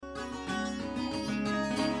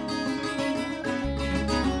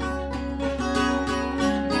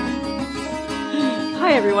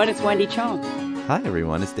Hi everyone, it's Wendy Chong. Hi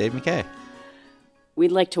everyone, it's Dave McKay.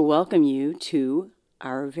 We'd like to welcome you to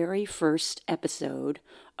our very first episode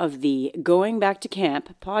of the Going Back to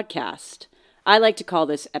Camp podcast. I like to call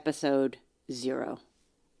this episode 0.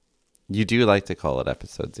 You do like to call it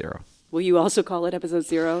episode 0. Will you also call it episode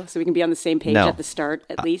 0 so we can be on the same page at the start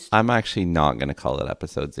at least? I'm actually not going to call it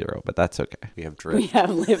episode 0, but that's okay. We have drift. We have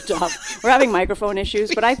liftoff. We're having microphone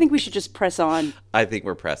issues, but I think we should just press on. I think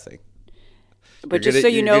we're pressing. But just so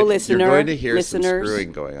you know, listeners, you're going to hear some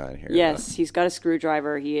screwing going on here. Yes, he's got a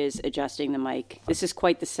screwdriver. He is adjusting the mic. This is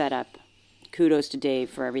quite the setup. Kudos to Dave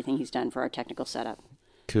for everything he's done for our technical setup.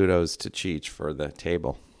 Kudos to Cheech for the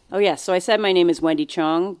table. Oh, yes. So I said my name is Wendy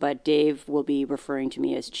Chong, but Dave will be referring to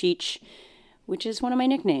me as Cheech, which is one of my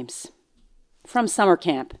nicknames from summer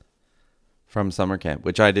camp. From summer camp,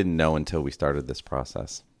 which I didn't know until we started this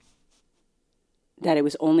process. That it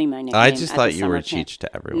was only my nickname. I just thought you were camp. Cheech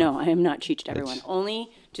to everyone. No, I am not Cheech to everyone.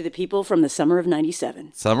 Only to the people from the summer of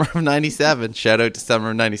 97. Summer of 97. Shout out to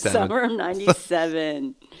Summer of 97. Summer of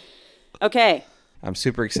 97. Okay. I'm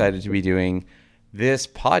super excited to be doing this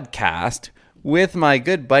podcast with my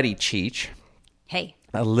good buddy Cheech. Hey.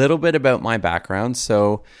 A little bit about my background.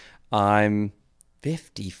 So I'm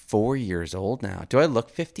 54 years old now. Do I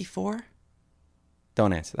look 54?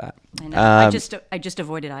 Don't answer that. I know. I just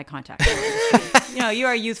avoided eye contact. You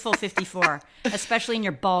are a youthful 54, especially in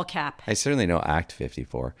your ball cap. I certainly don't act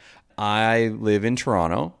 54. I live in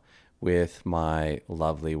Toronto with my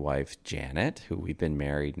lovely wife, Janet, who we've been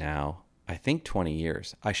married now, I think 20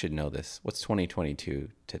 years. I should know this. What's 2022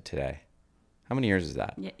 to today? How many years is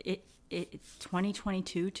that? It's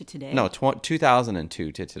 2022 to today. No,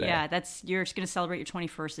 2002 to today. Yeah, you're just going to celebrate your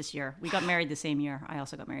 21st this year. We got married the same year. I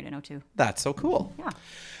also got married in 2002. That's so cool. Yeah.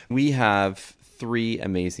 We have 3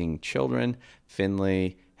 amazing children,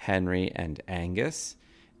 Finley, Henry, and Angus,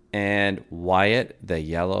 and Wyatt, the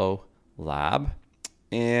yellow lab.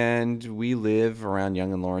 And we live around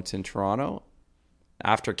Yonge and Lawrence in Toronto.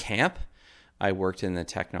 After camp, I worked in the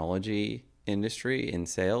technology industry in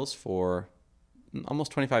sales for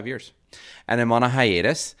almost 25 years. And I'm on a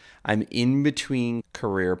hiatus. I'm in between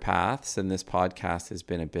career paths, and this podcast has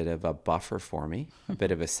been a bit of a buffer for me, a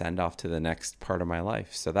bit of a send-off to the next part of my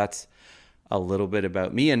life. So that's a little bit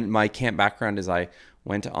about me. And my camp background is I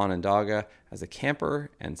went to Onondaga as a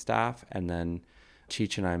camper and staff, and then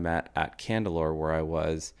Cheech and I met at Candelore, where I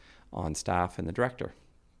was on staff and the director.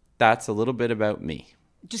 That's a little bit about me.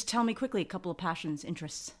 Just tell me quickly a couple of passions,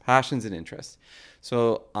 interests. Passions and interests.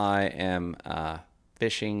 So I am a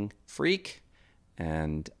fishing freak,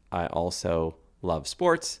 and I also love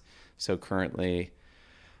sports. So currently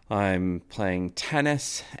I'm playing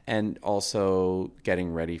tennis and also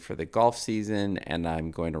getting ready for the golf season, and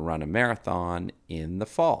I'm going to run a marathon in the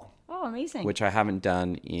fall. Oh, amazing. Which I haven't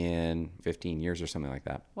done in 15 years or something like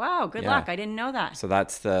that. Wow, good luck. I didn't know that. So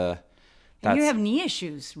that's and you have knee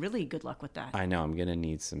issues. Really good luck with that. I know. I'm going to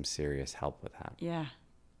need some serious help with that. Yeah.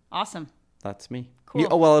 Awesome. That's me.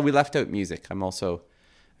 Cool. We left out music. I'm also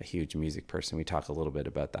a huge music person. We talk a little bit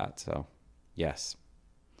about that. So, yes.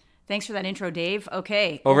 Thanks for that intro, Dave.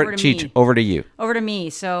 Okay. Over to Cheech. Over to you. Over to me.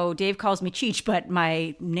 So Dave calls me Cheech, but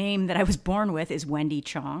my name that I was born with is Wendy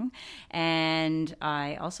Chong. And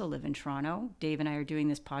I also live in Toronto. Dave and I are doing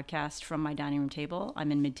this podcast from my dining room table.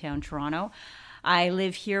 I'm in Midtown Toronto. I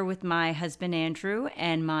live here with my husband, Andrew,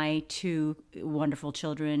 and my 2 wonderful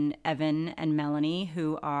children, Evan and Melanie,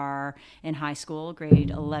 who are in high school, grade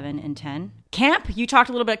 11 and 10. Camp, you talked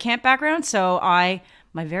a little bit about camp background. So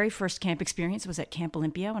my very first camp experience was at Camp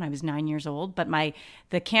Olympia when I was 9 years old. But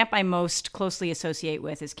the camp I most closely associate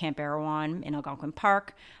with is Camp Erewhon in Algonquin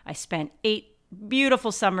Park. I spent 8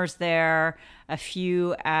 beautiful summers there, a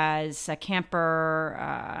few as a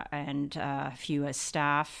camper and a few as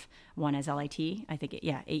staff. 1 as LIT, I think,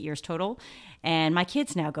 8 years total. And my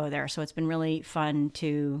kids now go there. So it's been really fun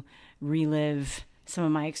to relive some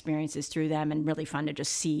of my experiences through them, and really fun to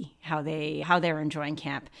just see how they're enjoying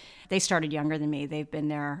camp. They started younger than me. They've been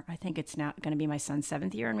there, I think it's now going to be my son's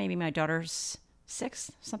 7th year and maybe my daughter's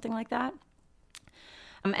 6th, something like that.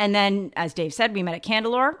 And then, as Dave said, we met at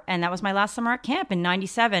Candelore, and that was my last summer at camp in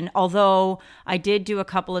 97, although I did do a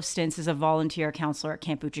couple of stints as a volunteer counselor at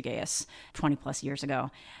Camp Uchagayas 20 plus years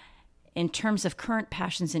ago. In terms of current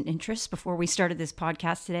passions and interests, before we started this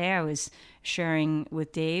podcast today, I was sharing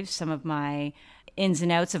with Dave some of my ins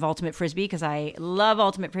and outs of Ultimate Frisbee, because I love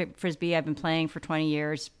Ultimate Frisbee. I've been playing for 20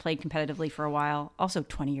 years, played competitively for a while. Also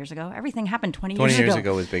 20 years ago. Everything happened 20 years ago. 20 years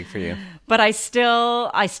ago was big for you. But I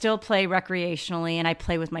still play recreationally, and I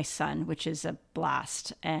play with my son, which is a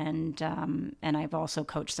blast. And I've also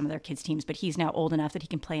coached some of their kids' teams, but he's now old enough that he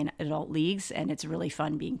can play in adult leagues, and it's really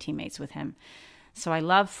fun being teammates with him. So I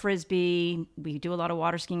love Frisbee. We do a lot of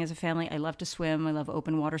water skiing as a family. I love to swim. I love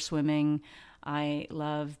open water swimming. I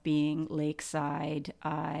love being lakeside.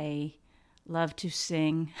 I love to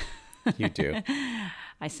sing. You do.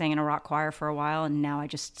 I sang in a rock choir for a while, and now I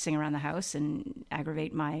just sing around the house and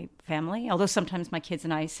aggravate my family. Although sometimes my kids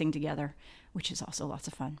and I sing together, which is also lots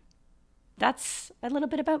of fun. That's a little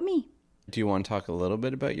bit about me. Do you want to talk a little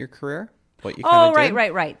bit about your career? What you Oh, kind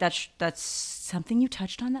of right. That's something you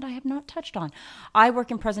touched on that I have not touched on. I work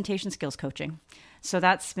in presentation skills coaching. So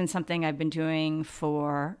that's been something I've been doing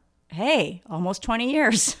for, almost 20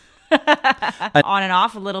 years. On and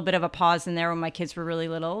off, a little bit of a pause in there when my kids were really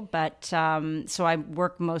little. But so I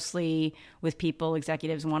work mostly with people,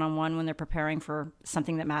 executives, one-on-one when they're preparing for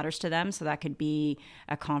something that matters to them. So that could be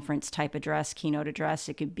a conference type address, keynote address.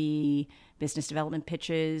 It could be business development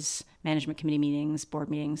pitches, management committee meetings, board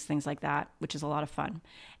meetings, things like that, which is a lot of fun.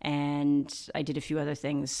 And I did a few other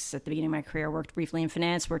things at the beginning of my career. Worked briefly in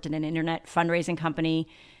finance, worked in an internet fundraising company,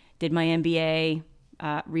 did my MBA,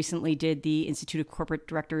 recently did the Institute of Corporate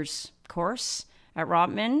Directors course at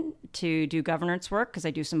Rotman to do governance work, because I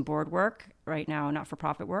do some board work right now,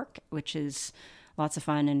 not-for-profit work, which is lots of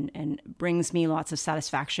fun and brings me lots of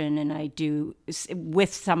satisfaction. And I do,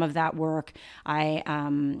 with some of that work, I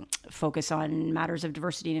focus on matters of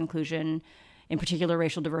diversity and inclusion, in particular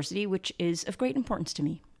racial diversity, which is of great importance to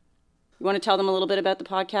me. You want to tell them a little bit about the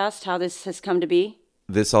podcast, how this has come to be?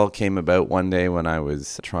 This all came about one day when I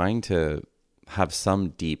was trying to have some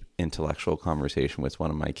deep intellectual conversation with one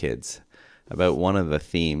of my kids about one of the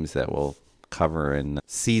themes that we'll cover in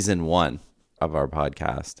season 1 of our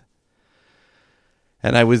podcast.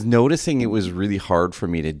 And I was noticing it was really hard for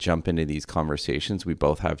me to jump into these conversations. We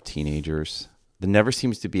both have teenagers. There never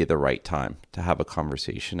seems to be the right time to have a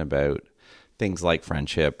conversation about things like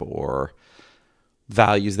friendship or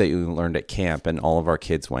values that you learned at camp. And all of our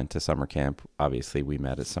kids went to summer camp. Obviously, we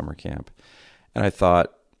met at summer camp. And I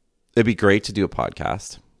thought, it'd be great to do a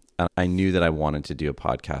podcast. And I knew that I wanted to do a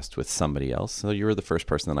podcast with somebody else. So you were the first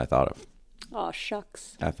person that I thought of. Oh,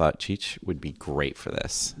 shucks. I thought Cheech would be great for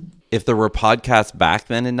this. If there were podcasts back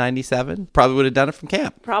then in 97, probably would have done it from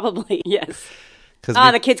camp. Probably, yes.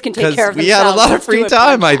 The kids can take care of themselves. We had a lot of free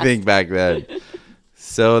time, I think, back then.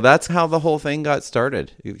 So that's how the whole thing got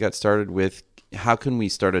started. It got started with, how can we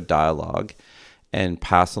start a dialogue and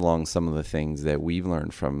pass along some of the things that we've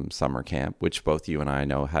learned from summer camp, which both you and I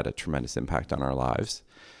know had a tremendous impact on our lives.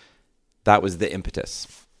 That was the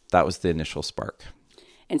impetus. That was the initial spark.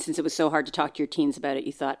 And since it was so hard to talk to your teens about it,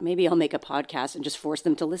 you thought, maybe I'll make a podcast and just force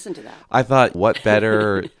them to listen to that. I thought, what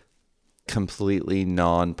better completely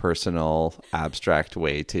non-personal, abstract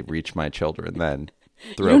way to reach my children than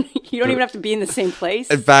through... You don't even have to be in the same place?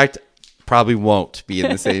 In fact, probably won't be in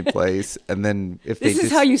the same place. And then if this is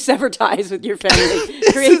how you sever ties with your family.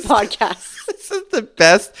 Create podcasts. This is the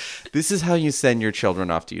best. This is how you send your children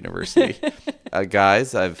off to university.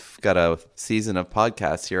 Guys, I've got a season of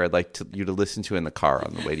podcasts here I'd like you to listen to in the car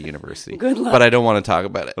on the way to university. Good luck. But I don't want to talk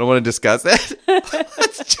about it. I don't want to discuss it.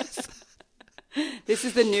 This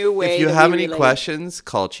is the new way. If you have any questions,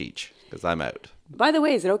 call Cheech, because I'm out. By the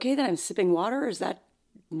way, is it okay that I'm sipping water, or is that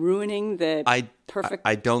ruining the perfect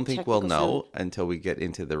I don't think we'll know sound? Until we get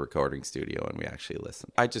into the recording studio and we actually listen.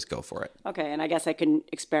 I just go for it. Okay, and I guess I can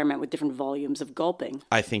experiment with different volumes of gulping.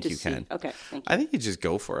 I think you can. Okay, thank you. I think you just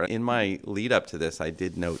go for it. In my lead up to this, I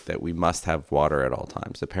did note that we must have water at all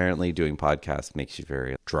times. Apparently doing podcasts makes you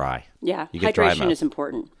very dry. Yeah, you get dry hydration mouth. Is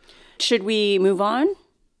important. Should we move on?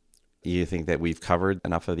 You think that we've covered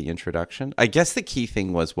enough of the introduction? I guess the key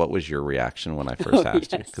thing was, what was your reaction when I first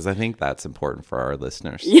asked you? Because I think that's important for our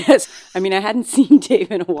listeners. Yes. I mean, I hadn't seen Dave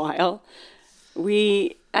in a while.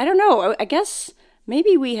 I don't know. I guess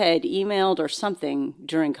maybe we had emailed or something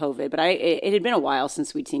during COVID, but it had been a while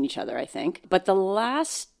since we'd seen each other, I think. But one of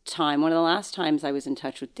the last times I was in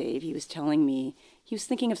touch with Dave, he was telling me he was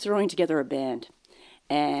thinking of throwing together a band.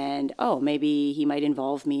 And, maybe he might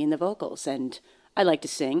involve me in the vocals. And I like to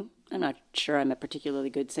sing. I'm not sure I'm a particularly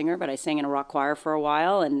good singer, but I sang in a rock choir for a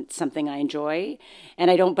while, and it's something I enjoy. And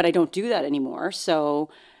I don't do that anymore. So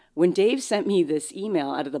when Dave sent me this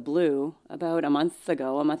email out of the blue about a month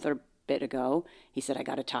or a bit ago, he said, I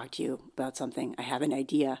got to talk to you about something. I have an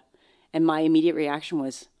idea. And my immediate reaction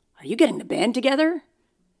was, are you getting the band together?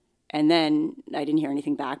 And then I didn't hear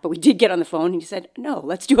anything back, but we did get on the phone and he said, no,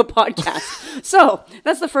 let's do a podcast. So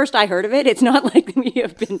that's the first I heard of it. It's not like we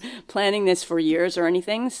have been planning this for years or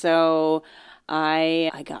anything. So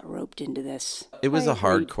I got roped into this. It was a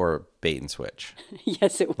hardcore bait and switch.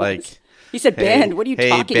 Yes, it was. Like, he said, band, what are you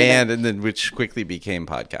talking about? Hey, band, and then which quickly became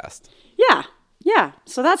podcast. Yeah.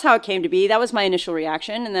 So that's how it came to be. That was my initial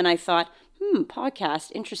reaction. And then I thought,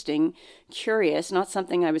 podcast, interesting, curious, not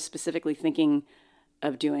something I was specifically thinking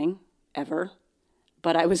of doing ever,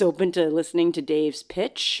 but I was open to listening to Dave's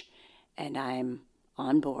pitch, and I'm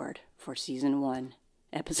on board for season 1,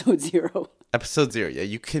 episode 0. Episode 0. Yeah,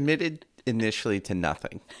 you committed initially to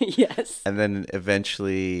nothing. Yes. And then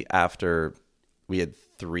eventually, after we had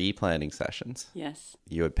 3 planning sessions, Yes.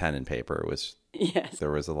 you had pen and paper. Yes.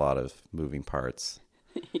 There was a lot of moving parts.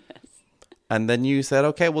 Yes. And then you said,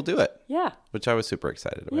 okay, we'll do it. Yeah. Which I was super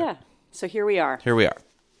excited about. Yeah. So here we are. Here we are.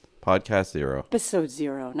 Podcast 0. Episode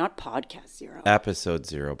 0, not podcast 0. Episode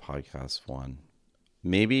 0, podcast 1.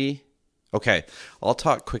 Maybe. Okay. I'll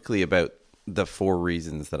talk quickly about the 4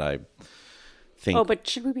 reasons that I think. Oh, but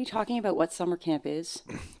should we be talking about what summer camp is?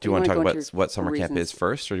 Do you want to talk about what summer reasons? camp is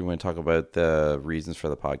first, or do you want to talk about the reasons for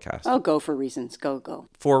the podcast? Oh, go for reasons. Go.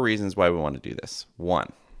 4 reasons why we want to do this.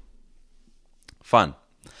 1, fun.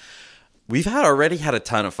 We've already had a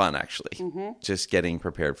ton of fun, actually, just getting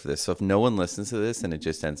prepared for this. So if no one listens to this and it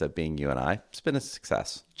just ends up being you and I, it's been a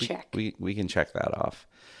success. Check. We can check that off.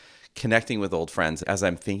 Connecting with old friends. As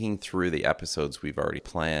I'm thinking through the episodes we've already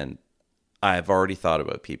planned, I've already thought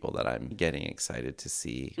about people that I'm getting excited to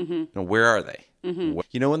see. You know, where are they?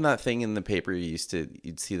 You know, when that thing in the paper you'd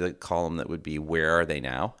see the column that would be, where are they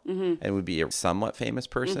now? And it would be a somewhat famous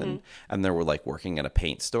person. And they were like working at a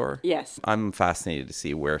paint store. Yes. I'm fascinated to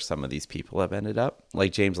see where some of these people have ended up.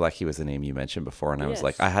 Like James Leckie was the name you mentioned before. And I was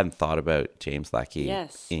like, I hadn't thought about James Leckie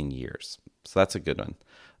in years. So that's a good one.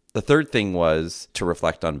 The third thing was to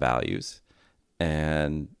reflect on values.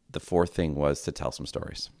 And the fourth thing was to tell some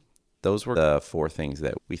stories. Those were the 4 things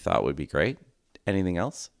that we thought would be great. Anything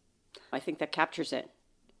else? I think that captures it.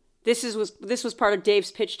 This was part of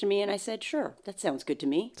Dave's pitch to me, and I said, sure, that sounds good to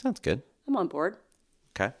me. Sounds good. I'm on board.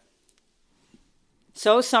 Okay.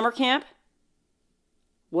 So, summer camp,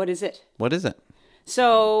 what is it? What is it?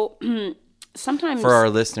 So, sometimes... For our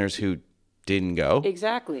listeners who didn't go.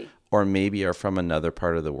 Exactly. Or maybe are from another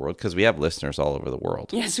part of the world, because we have listeners all over the world.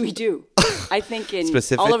 Yes, we do. I think in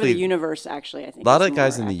Specifically, all over the universe, actually. I think a lot of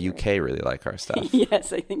guys in the UK really like our stuff.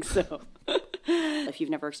 Yes, I think so. If you've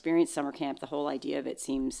never experienced summer camp, the whole idea of it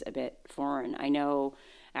seems a bit foreign. I know,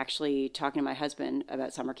 actually, talking to my husband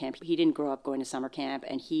about summer camp, he didn't grow up going to summer camp,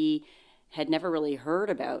 and he had never really heard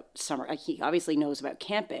about summer. He obviously knows about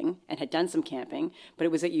camping and had done some camping, but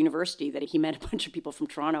it was at university that he met a bunch of people from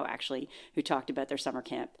Toronto, actually, who talked about their summer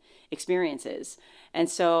camp experiences. And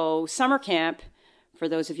so summer camp, for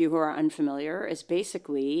those of you who are unfamiliar, is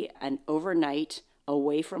basically an overnight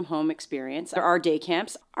away from home experience. There are day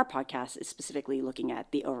camps. Our podcast is specifically looking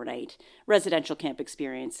at the overnight residential camp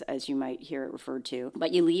experience, as you might hear it referred to.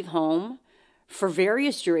 But you leave home for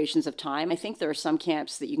various durations of time. I think there are some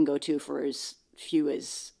camps that you can go to for as few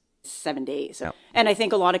as 7 days. Yep. And I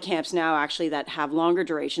think a lot of camps now actually that have longer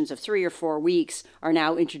durations of 3 or 4 weeks are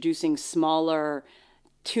now introducing smaller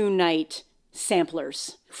 2-night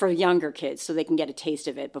samplers for younger kids so they can get a taste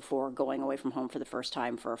of it before going away from home for the first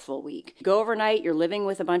time for a full week. You go overnight, you're living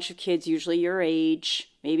with a bunch of kids, usually your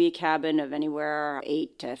age, maybe a cabin of anywhere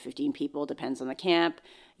 8 to 15 people, depends on the camp.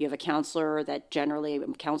 You have a counselor a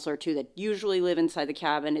counselor or 2 that usually live inside the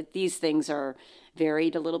cabin. These things are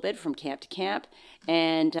varied a little bit from camp to camp.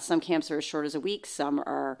 And some camps are as short as a week. Some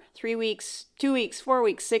are 3 weeks, 2 weeks, 4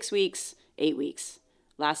 weeks, 6 weeks, 8 weeks.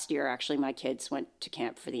 Last year, actually, my kids went to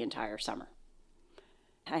camp for the entire summer.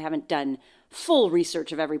 I haven't done full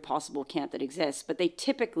research of every possible camp that exists, but they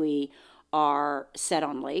typically are set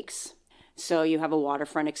on lakes. So you have a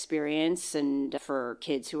waterfront experience, and for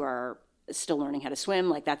kids who are still learning how to swim,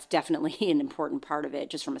 like that's definitely an important part of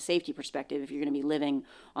it, just from a safety perspective. If you're going to be living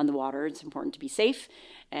on the water, it's important to be safe,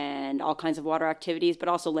 and all kinds of water activities, but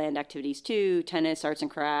also land activities too, tennis, arts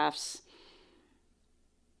and crafts.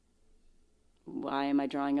 Why am I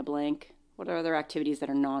drawing a blank? What are other activities that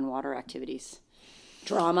are non-water activities?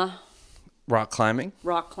 Drama. Rock climbing.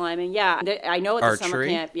 Yeah. I know at the Archery, summer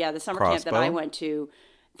camp, the summer camp that I went to,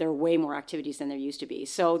 there are way more activities than there used to be.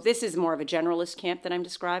 So this is more of a generalist camp that I'm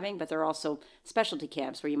describing, but there are also specialty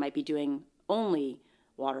camps where you might be doing only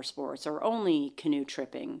water sports or only canoe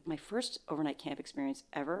tripping. My first overnight camp experience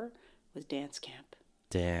ever was dance camp.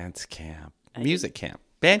 Music camp.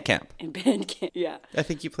 Band camp. And band camp, yeah. I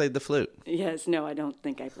think you played the flute. Yes, no, I don't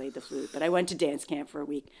think I played the flute, but I went to dance camp for a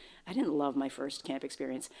week. I didn't love my first camp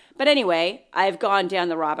experience. But anyway, I've gone down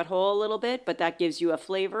the rabbit hole a little bit, but that gives you a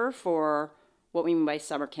flavor for what we mean by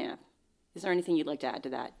summer camp. Is there anything you'd like to add to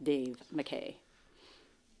that, Dave McKay?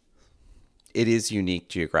 It is unique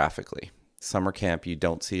geographically. Summer camp, you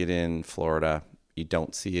don't see it in Florida. You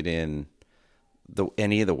don't see it in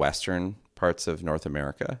any of the western parts of North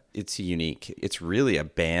America. It's unique. It's really a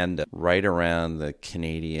band right around the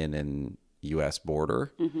Canadian and U.S.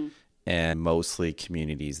 border, and mostly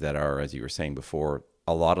communities that are, as you were saying before,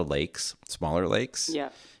 a lot of lakes, smaller lakes. Yeah.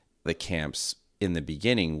 The camps in the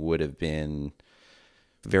beginning would have been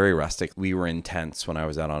very rustic. We were in tents when I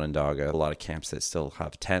was out on Onondaga. A lot of camps that still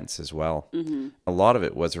have tents as well. A lot of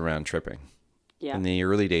it was around tripping. Yeah. In the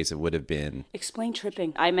early days, it would have been... Explain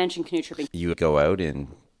tripping. I mentioned canoe tripping. You would go out in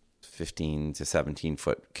 15 to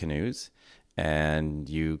 17-foot canoes and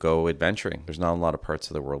you go adventuring. There's not a lot of parts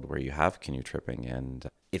of the world where you have canoe tripping. And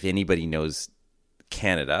if anybody knows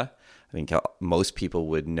Canada, I think most people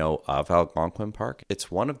would know of Algonquin Park. It's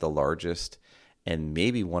one of the largest and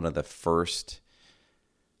maybe one of the first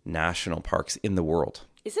national parks in the world.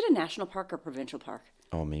 Is it a national park or provincial park?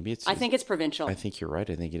 Oh, maybe it's... I think it's provincial. I think you're right.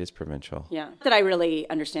 I think it is provincial. Yeah. That I really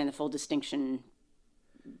understand the full distinction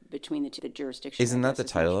between the two jurisdictions. Isn't that the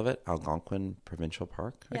title of it? Algonquin Provincial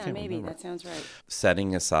Park? Yeah, maybe. Remember. That sounds right.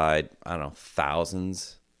 Setting aside, I don't know,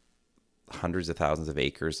 thousands, hundreds of thousands of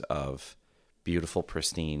acres of beautiful,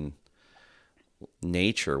 pristine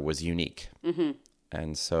nature was unique.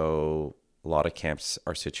 And so a lot of camps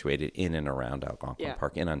are situated in and around Algonquin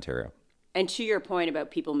Park in Ontario. And to your point about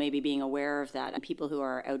people maybe being aware of that, and people who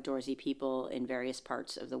are outdoorsy people in various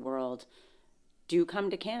parts of the world do come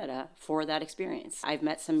to Canada for that experience. I've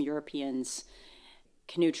met some Europeans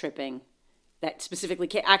canoe tripping that specifically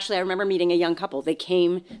actually, I remember meeting a young couple. They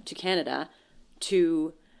came to Canada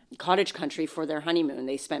to cottage country for their honeymoon.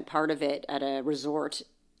 They spent part of it at a resort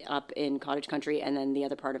up in cottage country, and then the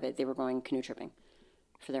other part of it, they were going canoe tripping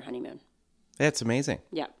for their honeymoon. That's amazing.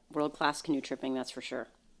 Yeah, world-class canoe tripping, that's for sure.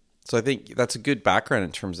 So I think that's a good background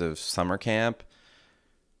in terms of summer camp,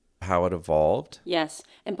 how it evolved. Yes.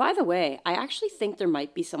 And by the way, I actually think there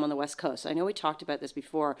might be some on the West Coast. I know we talked about this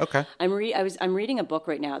before. Okay. I'm reading a book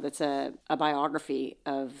right now that's a biography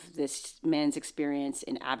of this man's experience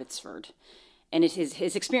in Abbotsford. And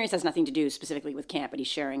his experience has nothing to do specifically with camp, but he's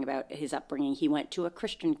sharing about his upbringing. He went to a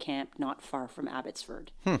Christian camp not far from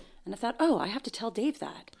Abbotsford. And I thought, I have to tell Dave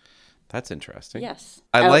that. That's interesting. Yes.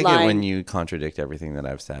 I like it when you contradict everything that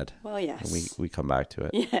I've said. Well, yes. And we come back to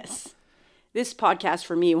it. Yes. This podcast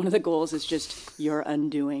for me, one of the goals is just your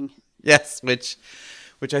undoing. Yes, which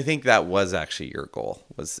I think that was actually your goal,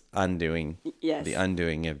 was undoing the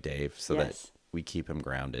undoing of Dave so that we keep him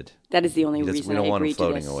grounded. That is the only reason we don't want him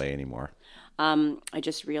floating this. Away anymore. I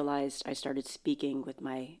just realized I started speaking with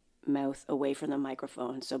my mouth away from the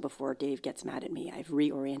microphone. So before Dave gets mad at me, I've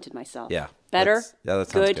reoriented myself. Yeah. Better? That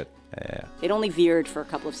sounds good. Yeah. It only veered for a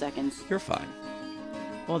couple of seconds. You're fine.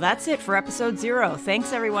 Well, that's it for episode 0.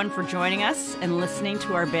 Thanks, everyone, for joining us and listening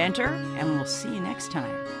to our banter, and we'll see you next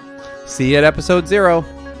time. See you at episode 0.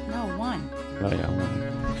 No, 1. Oh, yeah, 1.